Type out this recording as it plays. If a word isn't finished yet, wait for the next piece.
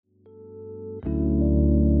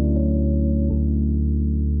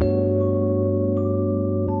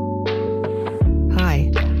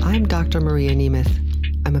Maria Nemeth.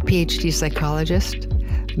 I'm a PhD psychologist,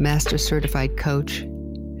 master certified coach,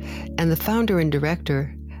 and the founder and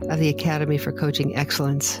director of the Academy for Coaching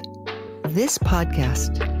Excellence. This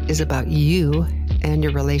podcast is about you and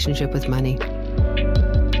your relationship with money.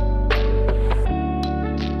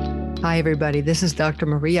 Hi, everybody. This is Dr.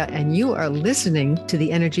 Maria, and you are listening to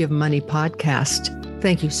the Energy of Money podcast.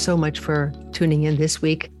 Thank you so much for tuning in this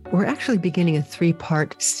week. We're actually beginning a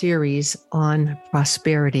 3-part series on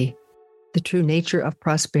prosperity, the true nature of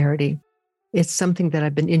prosperity. It's something that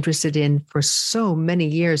I've been interested in for so many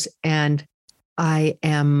years, and I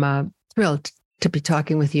am thrilled to be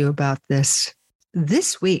talking with you about this.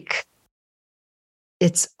 This week,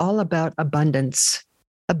 it's all about abundance.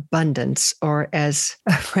 Abundance, or as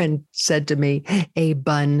a friend said to me, a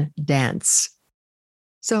bun dance.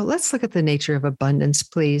 So let's look at the nature of abundance,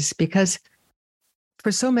 please, because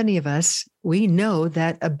for so many of us, we know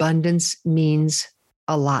that abundance means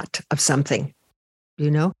a lot of something,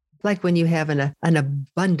 like when you have an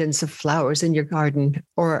abundance of flowers in your garden,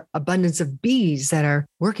 or abundance of bees that are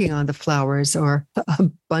working on the flowers, or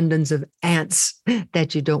abundance of ants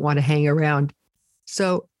that you don't want to hang around.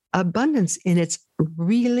 So abundance in its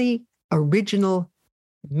really original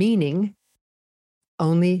meaning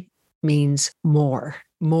only means more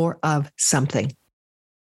of something.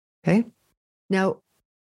 Okay? Now,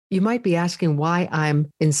 you might be asking why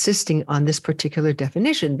I'm insisting on this particular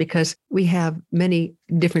definition, because we have many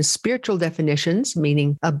different spiritual definitions,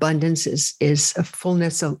 meaning abundance is a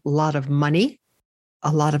fullness, a lot of money,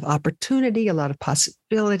 a lot of opportunity, a lot of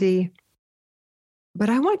possibility. But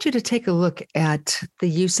I want you to take a look at the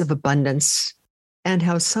use of abundance and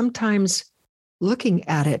how sometimes looking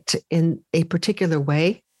at it in a particular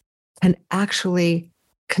way can actually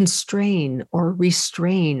constrain or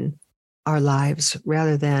restrain our lives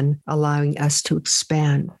rather than allowing us to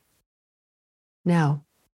expand. Now,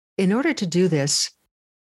 in order to do this,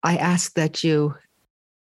 I ask that you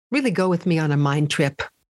really go with me on a mind trip.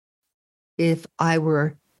 If I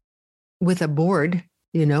were with a board,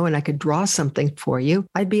 and I could draw something for you,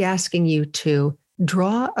 I'd be asking you to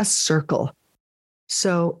draw a circle.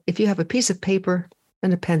 So if you have a piece of paper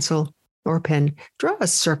and a pencil or a pen, draw a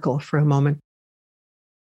circle for a moment.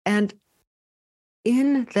 And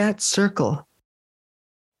in that circle,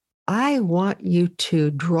 I want you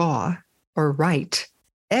to draw or write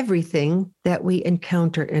everything that we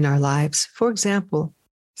encounter in our lives. For example,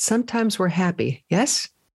 sometimes we're happy, yes?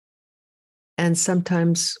 And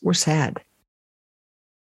sometimes we're sad.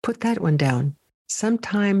 Put that one down.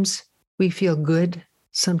 Sometimes we feel good,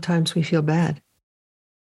 sometimes we feel bad.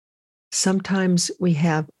 Sometimes we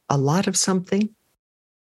have a lot of something,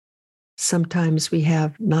 sometimes we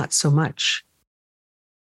have not so much.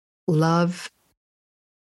 Love,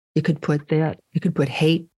 you could put that. You could put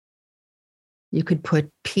hate. You could put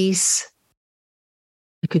peace.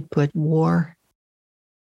 You could put war.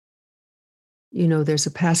 There's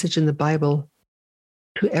a passage in the Bible,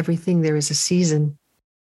 to everything there is a season,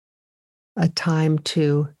 a time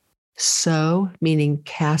to sow, meaning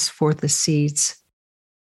cast forth the seeds,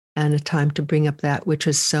 and a time to bring up that which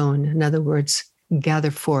is sown. In other words,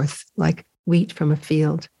 gather forth like wheat from a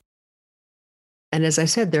field. And as I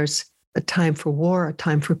said, there's a time for war, a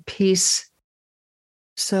time for peace.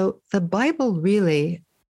 So the Bible really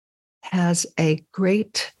has a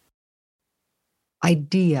great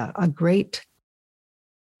idea, a great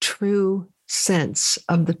true sense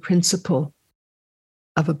of the principle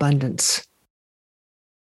of abundance.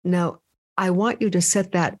 Now, I want you to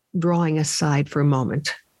set that drawing aside for a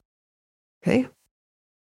moment. Okay?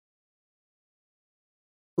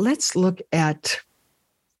 Let's look at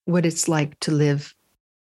what it's like to live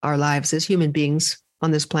our lives as human beings on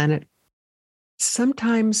this planet.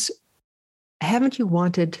 Sometimes, haven't you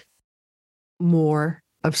wanted more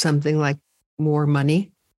of something, like more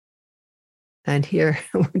money? And here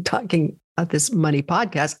we're talking about this money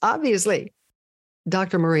podcast. Obviously,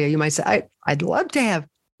 Dr. Maria, you might say, I'd love to have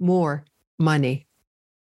more money.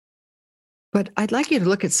 But I'd like you to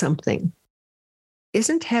look at something.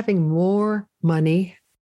 Isn't having more money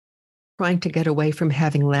trying to get away from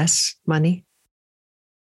having less money?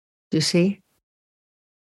 Do you see?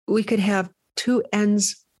 We could have two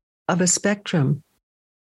ends of a spectrum.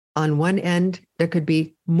 On one end, there could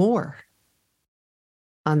be more.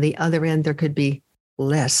 On the other end, there could be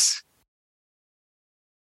less.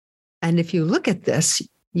 And if you look at this,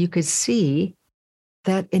 you could see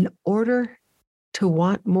that in order to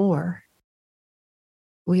want more,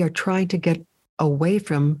 we are trying to get away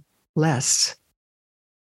from less.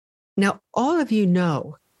 Now, all of you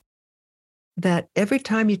know that every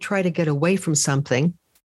time you try to get away from something,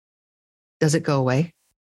 does it go away?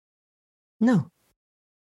 No.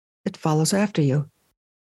 it follows after you.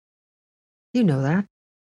 You know that.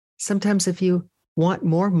 Sometimes if you want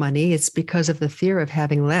more money, it's because of the fear of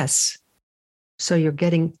having less. So you're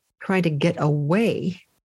trying to get away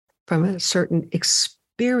from a certain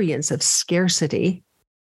experience of scarcity.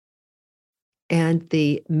 And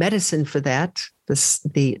the medicine for that,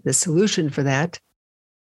 the solution for that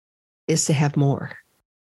is to have more.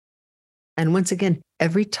 And once again,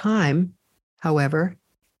 every time, however,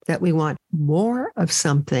 that we want more of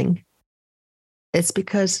something, it's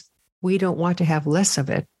because we don't want to have less of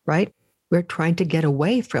it, right? We're trying to get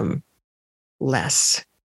away from less.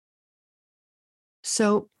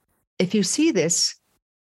 So if you see this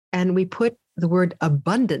and we put the word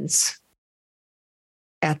abundance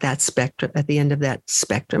at that spectrum, at the end of that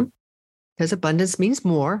spectrum, because abundance means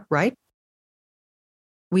more, right?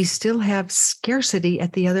 We still have scarcity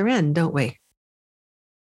at the other end, don't we?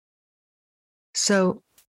 So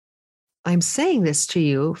I'm saying this to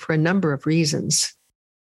you for a number of reasons.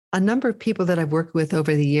 A number of people that I've worked with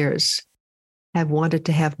over the years have wanted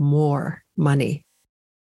to have more money.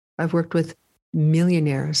 I've worked with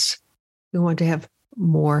millionaires who want to have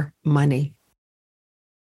more money.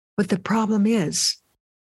 But the problem is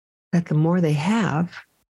that the more they have,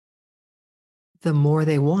 the more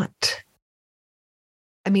they want.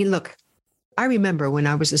 I mean, look, I remember when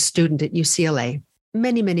I was a student at UCLA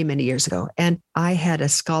many, many, many years ago, and I had a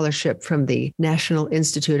scholarship from the National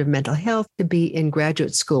Institute of Mental Health to be in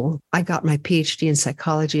graduate school. I got my PhD in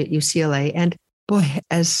psychology at UCLA. And boy,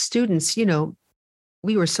 as students,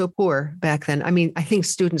 we were so poor back then. I mean, I think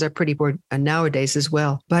students are pretty poor nowadays as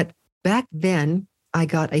well. But back then, I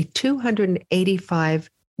got a $285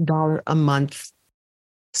 a month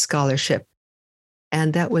scholarship.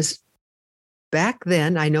 And that was back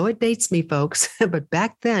then. I know it dates me, folks, but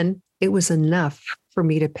back then it was enough for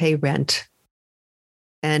me to pay rent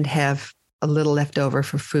and have a little left over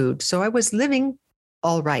for food. So I was living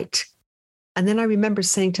all right. And then I remember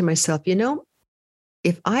saying to myself,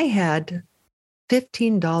 if I had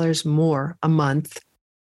 $15 more a month,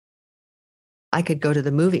 I could go to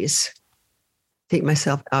the movies, take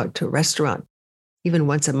myself out to a restaurant, even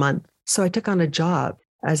once a month. So I took on a job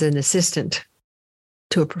as an assistant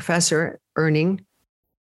to a professor earning,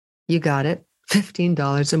 you got it,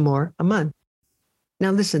 $15 or more a month.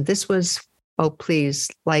 Now, listen, this was,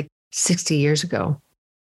 like 60 years ago,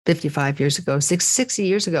 55 years ago, 60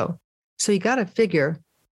 years ago. So you got to figure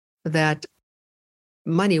that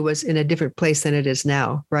money was in a different place than it is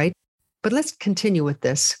now, right? But let's continue with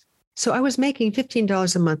this. So I was making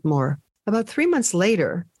 $15 a month more. About 3 months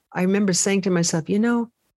later, I remember saying to myself,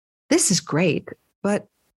 this is great, but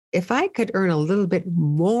if I could earn a little bit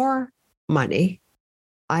more money,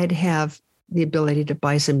 I'd have the ability to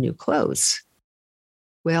buy some new clothes.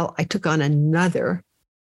 Well, I took on another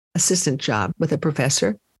assistant job with a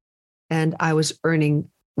professor, and I was earning,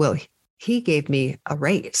 he gave me a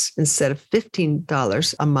raise. Instead of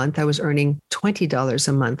 $15 a month, I was earning $20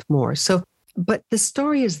 a month more. So, but the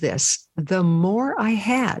story is this: the more I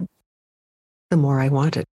had, the more I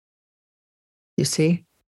wanted. You see?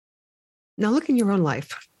 Now look in your own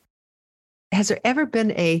life. Has there ever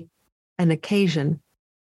been an occasion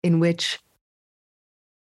in which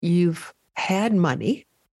you've had money,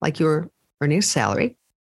 like you're earning a salary,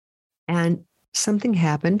 and something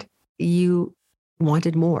happened, you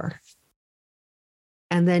wanted more?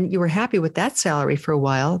 And then you were happy with that salary for a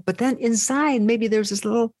while, but then inside, maybe there's this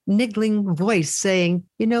little niggling voice saying,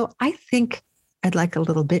 I think I'd like a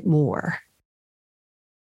little bit more.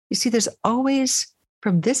 You see, there's always,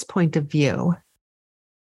 from this point of view,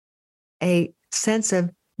 a sense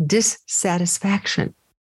of dissatisfaction.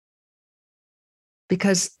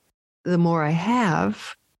 Because the more I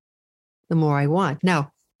have, the more I want.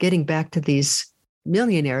 Now, getting back to these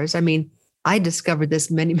millionaires, I discovered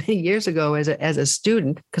this many, many years ago as a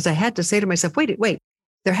student, because I had to say to myself, wait,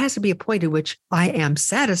 there has to be a point at which I am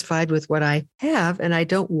satisfied with what I have and I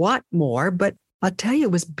don't want more. But I'll tell you,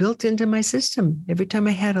 it was built into my system. Every time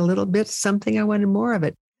I had a little bit something, I wanted more of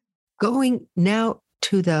it. Going now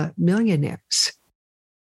to the millionaires,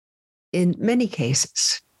 in many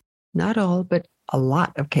cases, not all, but a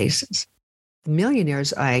lot of cases, the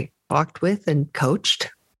millionaires I talked with and coached,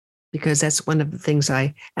 because that's one of the things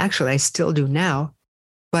I still do now.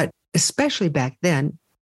 But especially back then,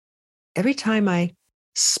 every time I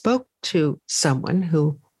spoke to someone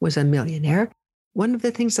who was a millionaire, one of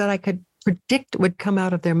the things that I could predict would come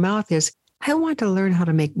out of their mouth is, I want to learn how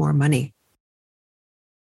to make more money.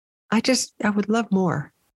 I would love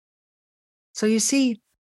more. So you see,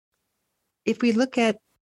 if we look at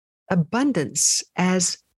abundance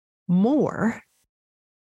as more,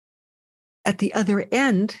 at the other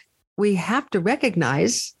end, we have to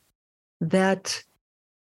recognize that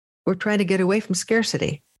we're trying to get away from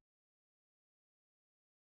scarcity.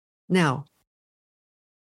 Now,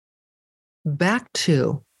 back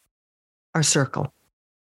to our circle.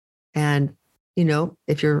 And,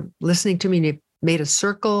 if you're listening to me and you've made a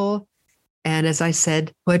circle, and as I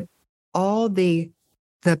said, put all the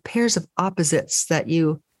pairs of opposites that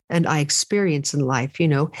you and I experience in life,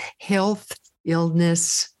 health,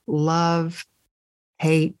 illness, love,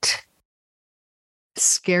 hate,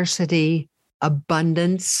 scarcity,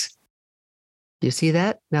 abundance. Do you see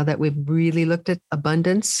that? Now that we've really looked at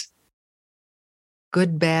abundance,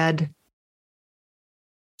 good, bad,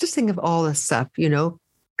 just think of all this stuff,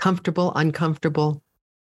 comfortable, uncomfortable.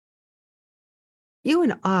 You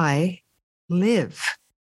and I live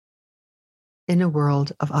in a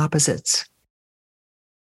world of opposites.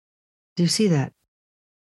 Do you see that?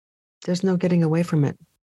 There's no getting away from it.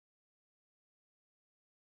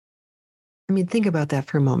 I mean, think about that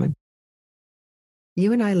for a moment.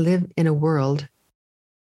 You and I live in a world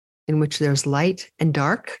in which there's light and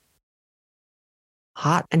dark,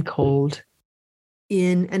 hot and cold,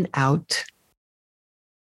 in and out.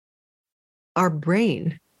 Our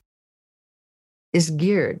brain is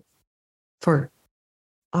geared for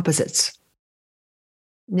opposites.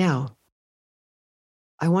 Now,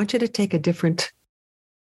 I want you to take a different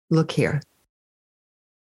look here.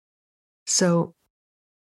 So,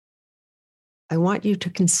 I want you to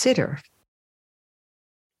consider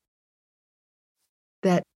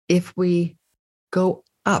that if we go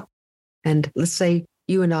up, and let's say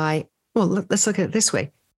you and I, well, let's look at it this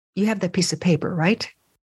way. You have that piece of paper, right?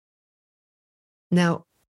 Now,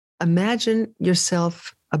 imagine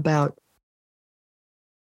yourself about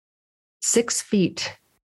 6 feet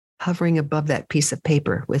hovering above that piece of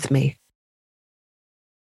paper with me,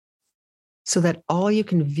 so that all you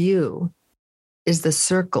can view is the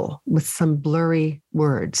circle with some blurry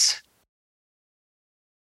words.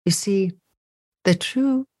 You see, the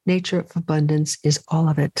true nature of abundance is all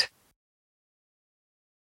of it.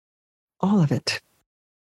 All of it.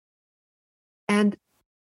 And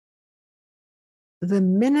the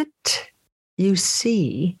minute you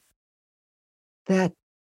see that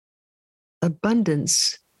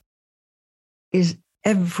abundance is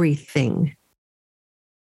everything,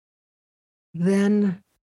 then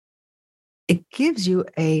it gives you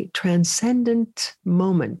a transcendent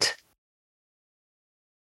moment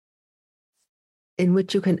in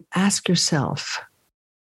which you can ask yourself,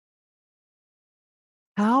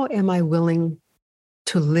 how am I willing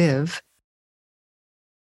to live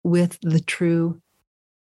with the true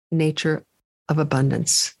nature of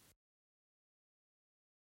abundance?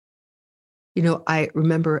 I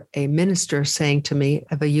remember a minister saying to me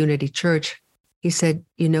of a Unity church, he said,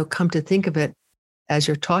 come to think of it, as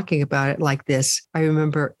you're talking about it like this, I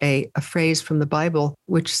remember a phrase from the Bible,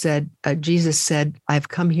 which said, Jesus said, I've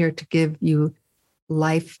come here to give you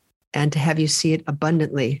life and to have you see it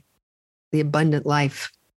abundantly, the abundant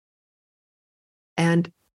life.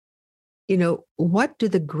 And, what do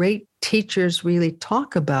the great teachers really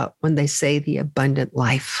talk about when they say the abundant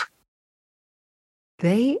life?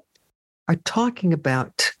 They are talking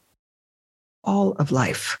about all of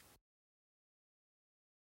life,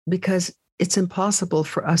 because it's impossible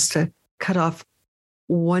for us to cut off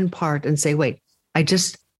one part and say, wait,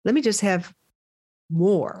 let me just have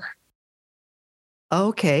more.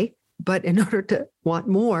 Okay, but in order to want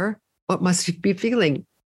more, what must you be feeling?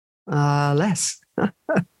 Less.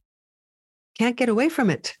 Can't get away from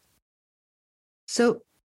it. So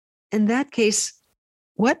in that case,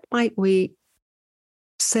 what might we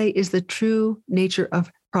say is the true nature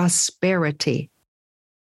of prosperity?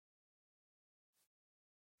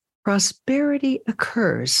 Prosperity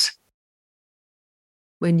occurs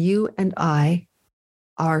when you and I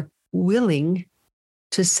are willing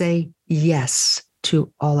to say yes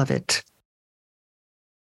to all of it.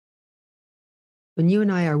 When you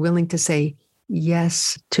and I are willing to say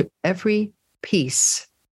yes to every piece,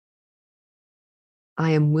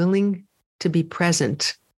 I am willing to be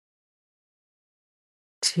present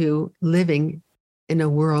to living in a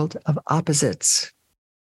world of opposites.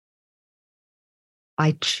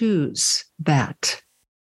 I choose that,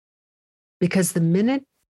 because the minute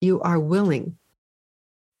you are willing,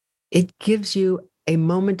 it gives you a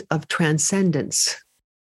moment of transcendence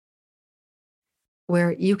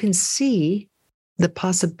where you can see the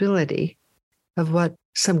possibility of what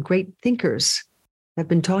some great thinkers have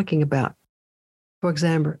been talking about. For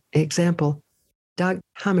example, Dag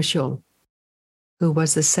Hammarskjöld, who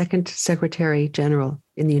was the second Secretary General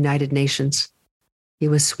in the United Nations. He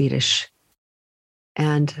was Swedish.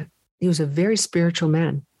 And he was a very spiritual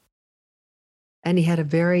man. And he had a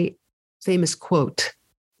very famous quote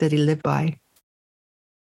that he lived by.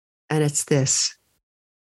 And it's this: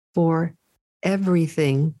 for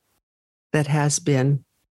everything that has been,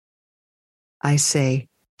 I say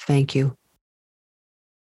thank you.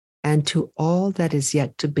 And to all that is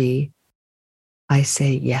yet to be, I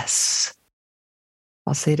say yes.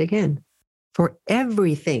 I'll say it again. For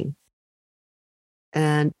everything.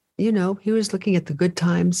 And, he was looking at the good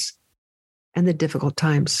times and the difficult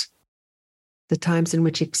times, the times in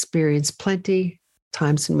which he experienced plenty,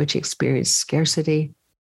 times in which he experienced scarcity,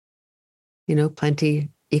 plenty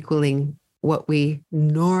equaling what we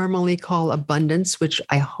normally call abundance, which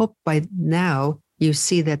I hope by now you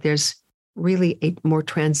see that there's really a more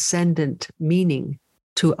transcendent meaning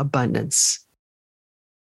to abundance.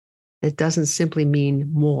 It doesn't simply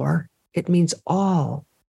mean more, it means all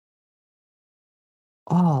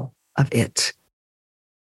of it.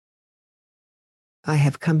 I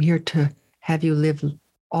have come here to have you live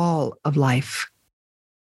all of life.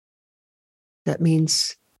 That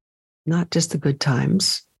means not just the good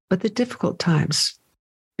times, but the difficult times.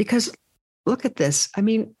 Because look at this. I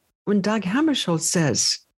mean, when Dag Hammarskjöld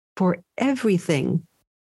says, for everything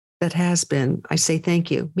that has been, I say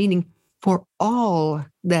thank you, meaning for all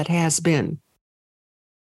that has been,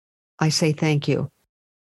 I say thank you.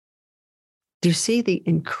 Do you see the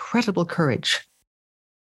incredible courage?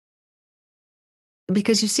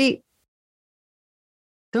 Because you see,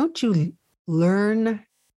 don't you learn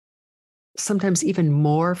sometimes even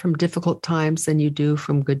more from difficult times than you do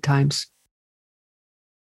from good times?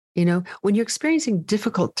 When you're experiencing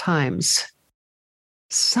difficult times,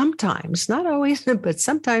 sometimes, not always, but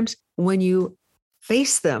sometimes when you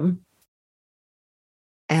face them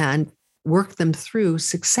and work them through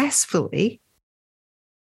successfully,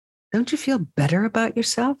 don't you feel better about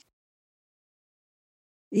yourself?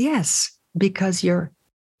 Yes, because you're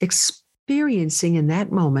experiencing in that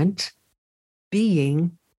moment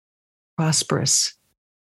being prosperous.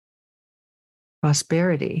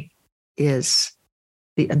 Prosperity is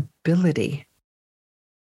the ability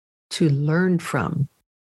to learn from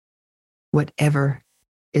whatever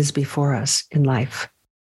is before us in life.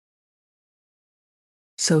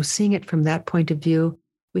 So seeing it from that point of view,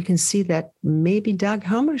 we can see that maybe Dag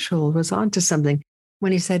Hammarskjöld was onto something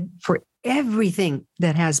when he said, for everything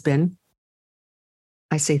that has been,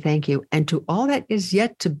 I say thank you. And to all that is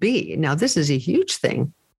yet to be. Now, this is a huge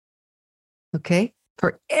thing. Okay?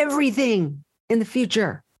 For everything in the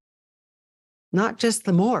future. Not just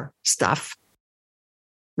the more stuff.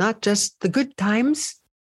 Not just the good times.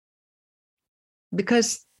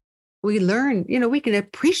 Because we learn, we can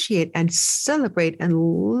appreciate and celebrate and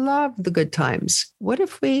love the good times. What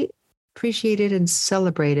if we appreciated and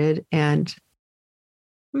celebrated and,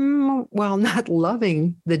 while not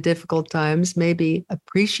loving the difficult times, maybe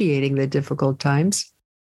appreciating the difficult times?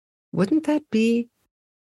 Wouldn't that be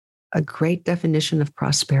a great definition of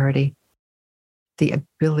prosperity? The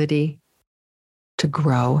ability to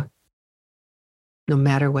grow no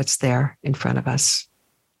matter what's there in front of us.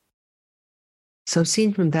 So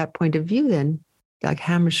seen from that point of view, then, Dag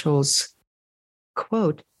Hammarskjöld's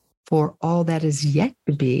quote, for all that is yet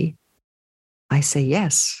to be, I say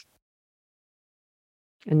yes.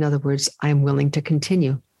 In other words, I'm willing to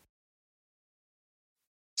continue.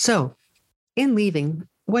 So in leaving,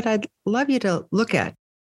 what I'd love you to look at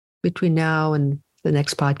between now and the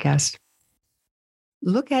next podcast,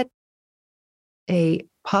 look at a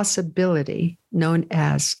possibility known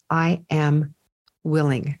as I am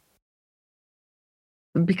willing.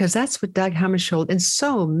 Because that's what Dag Hammarskjöld and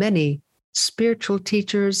so many spiritual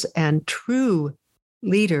teachers and true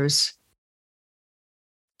leaders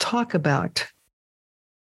talk about.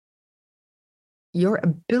 Your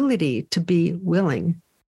ability to be willing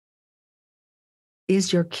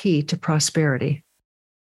is your key to prosperity.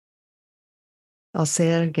 I'll say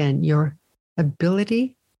that again. Your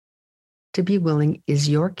ability to be willing is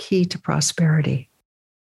your key to prosperity.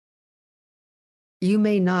 You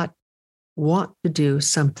may not want to do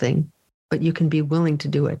something, but you can be willing to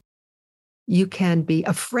do it. You can be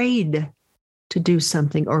afraid to do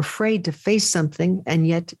something or afraid to face something, and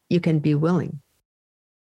yet you can be willing.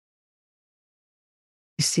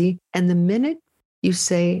 You see? And the minute you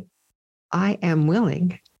say, I am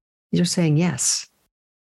willing, you're saying yes.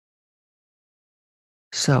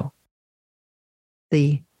 So,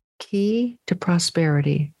 the key to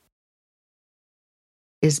prosperity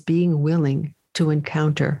is being willing to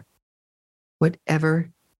encounter whatever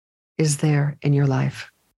is there in your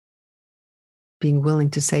life. Being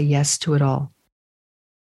willing to say yes to it all.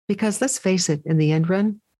 Because let's face it, in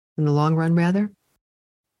the long run rather,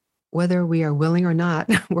 whether we are willing or not,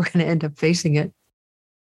 we're going to end up facing it.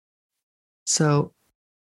 So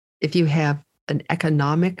if you have an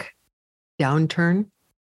economic downturn,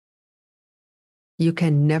 you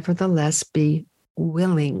can nevertheless be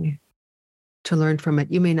willing to learn from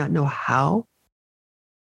it. You may not know how.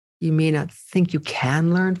 You may not think you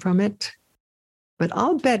can learn from it. But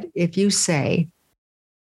I'll bet if you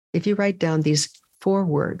write down these 4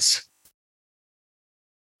 words,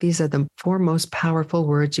 these are the 4 most powerful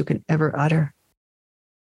words you can ever utter.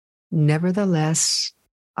 Nevertheless,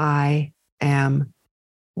 I am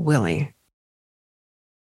willing.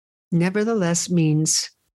 Nevertheless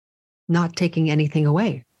means not taking anything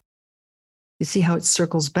away. You see how it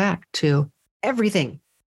circles back to everything.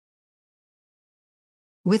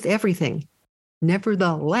 With everything.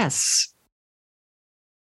 Nevertheless,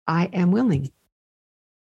 I am willing.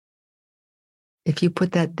 If you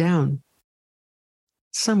put that down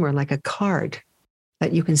somewhere like a card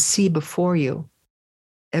that you can see before you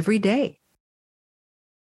every day,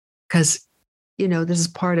 because, this is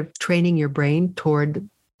part of training your brain toward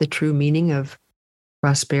the true meaning of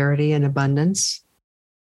prosperity and abundance.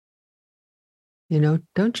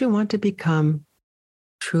 Don't you want to become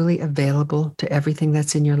truly available to everything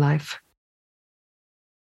that's in your life?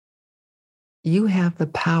 You have the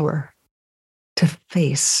power to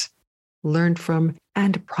face, learn from,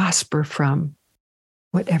 and prosper from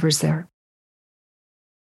whatever's there.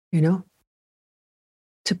 To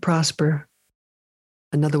prosper,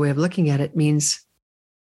 another way of looking at it means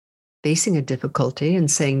facing a difficulty and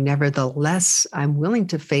saying, nevertheless, I'm willing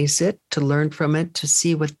to face it, to learn from it, to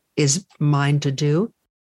see what is mine to do.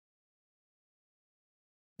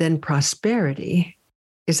 Then prosperity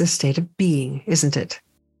is a state of being, isn't it?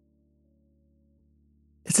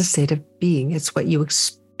 It's a state of being. It's what you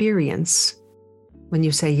experience when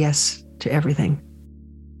you say yes to everything.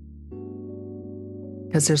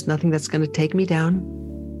 Because there's nothing that's going to take me down.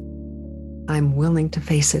 I'm willing to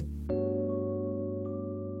face it.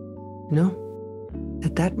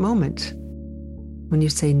 At that moment, when you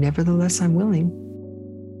say, nevertheless, I'm willing,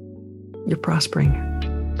 you're prospering.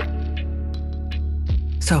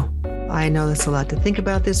 So I know that's a lot to think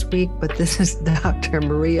about this week, but this is Dr.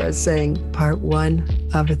 Maria saying part 1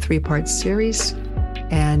 of a 3-part series.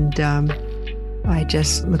 And I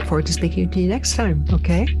just look forward to speaking to you next time.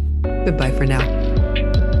 Okay? Goodbye for now.